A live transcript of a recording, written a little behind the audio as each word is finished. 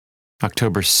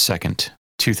October 2nd,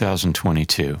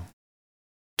 2022,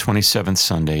 27th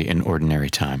Sunday in Ordinary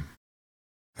Time.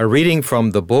 A reading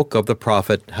from the book of the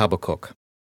prophet Habakkuk.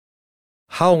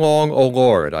 How long, O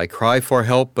Lord, I cry for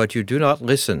help, but you do not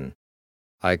listen.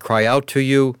 I cry out to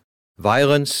you,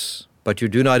 violence, but you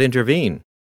do not intervene.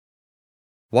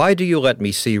 Why do you let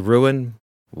me see ruin?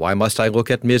 Why must I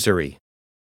look at misery?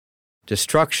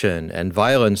 Destruction and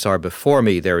violence are before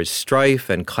me. There is strife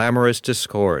and clamorous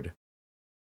discord.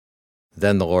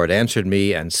 Then the Lord answered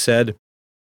me and said,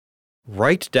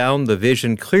 Write down the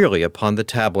vision clearly upon the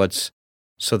tablets,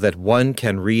 so that one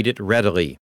can read it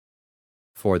readily.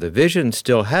 For the vision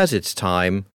still has its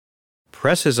time,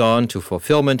 presses on to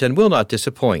fulfillment, and will not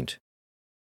disappoint.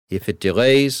 If it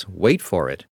delays, wait for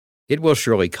it. It will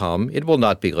surely come, it will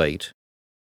not be late.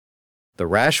 The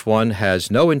rash one has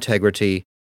no integrity,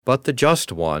 but the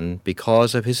just one,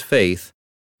 because of his faith,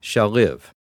 shall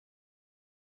live.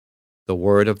 The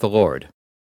word of the Lord.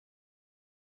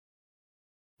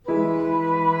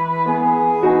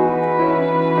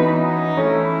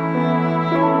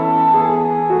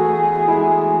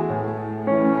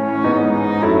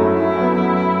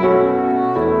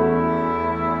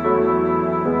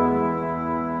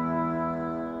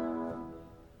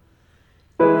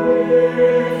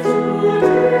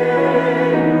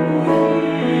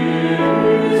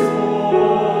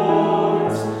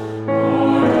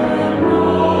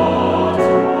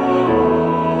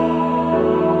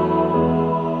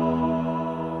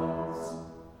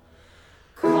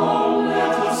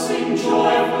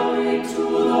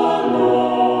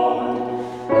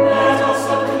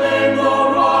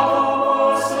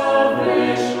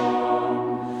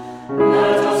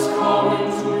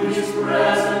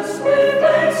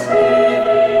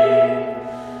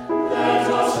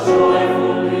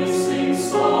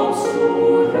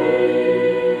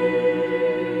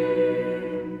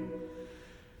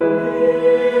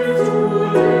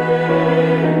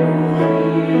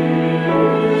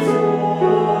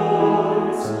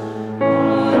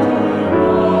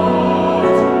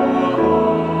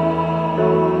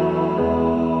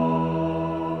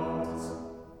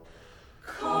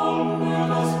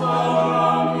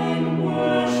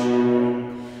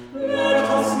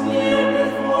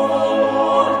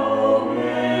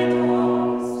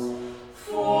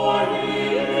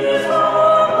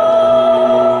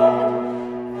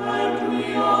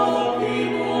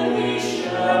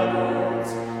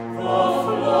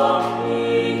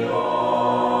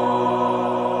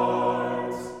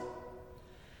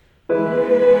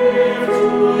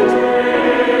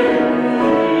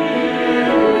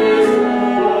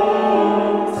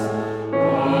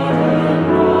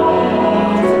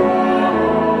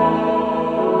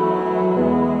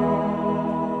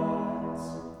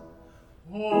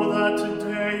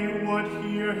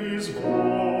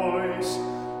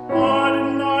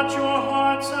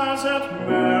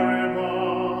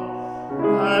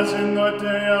 As in the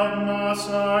day of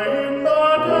Massah in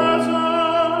the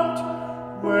desert,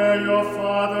 where your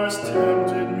fathers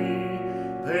tempted me,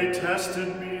 they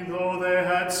tested me, though they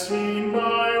had seen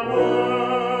my works.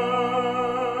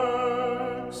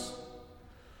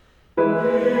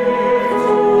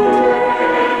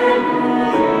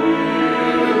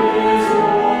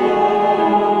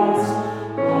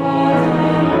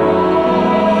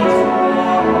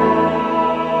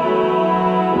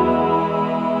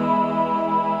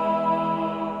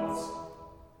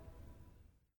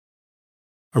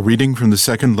 A reading from the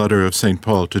second letter of St.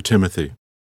 Paul to Timothy.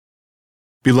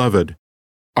 Beloved,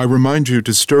 I remind you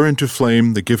to stir into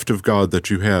flame the gift of God that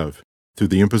you have, through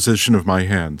the imposition of my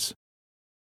hands.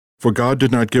 For God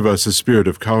did not give us a spirit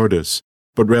of cowardice,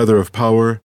 but rather of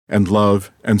power and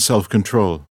love and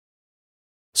self-control.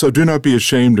 So do not be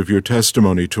ashamed of your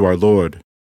testimony to our Lord,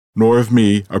 nor of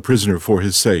me, a prisoner for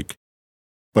his sake,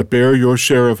 but bear your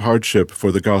share of hardship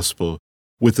for the gospel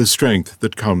with the strength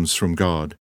that comes from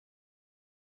God.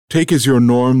 Take as your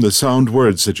norm the sound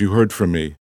words that you heard from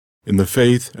me, in the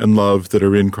faith and love that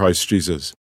are in Christ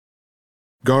Jesus.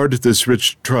 Guard this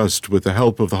rich trust with the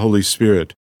help of the Holy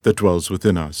Spirit that dwells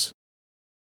within us.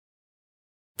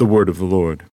 The Word of the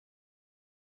Lord.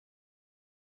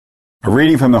 A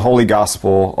reading from the Holy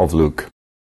Gospel of Luke.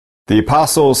 The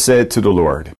apostles said to the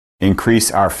Lord,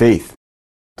 Increase our faith.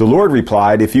 The Lord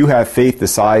replied, If you have faith the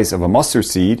size of a mustard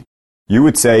seed, you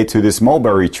would say to this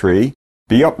mulberry tree,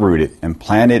 Be uprooted and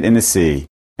planted in the sea,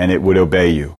 and it would obey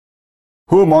you.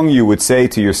 Who among you would say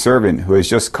to your servant who has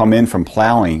just come in from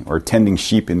plowing or tending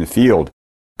sheep in the field,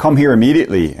 Come here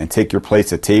immediately and take your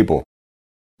place at table?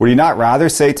 Would he not rather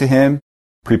say to him,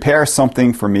 Prepare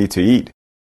something for me to eat?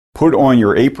 Put on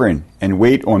your apron and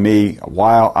wait on me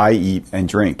while I eat and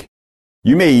drink.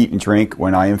 You may eat and drink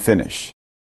when I am finished.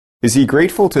 Is he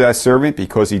grateful to that servant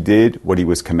because he did what he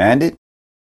was commanded?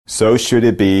 So should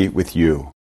it be with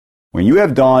you. When you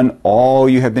have done all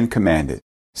you have been commanded,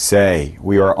 say,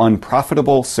 we are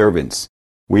unprofitable servants.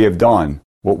 We have done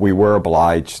what we were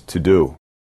obliged to do.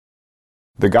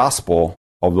 The Gospel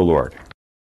of the Lord.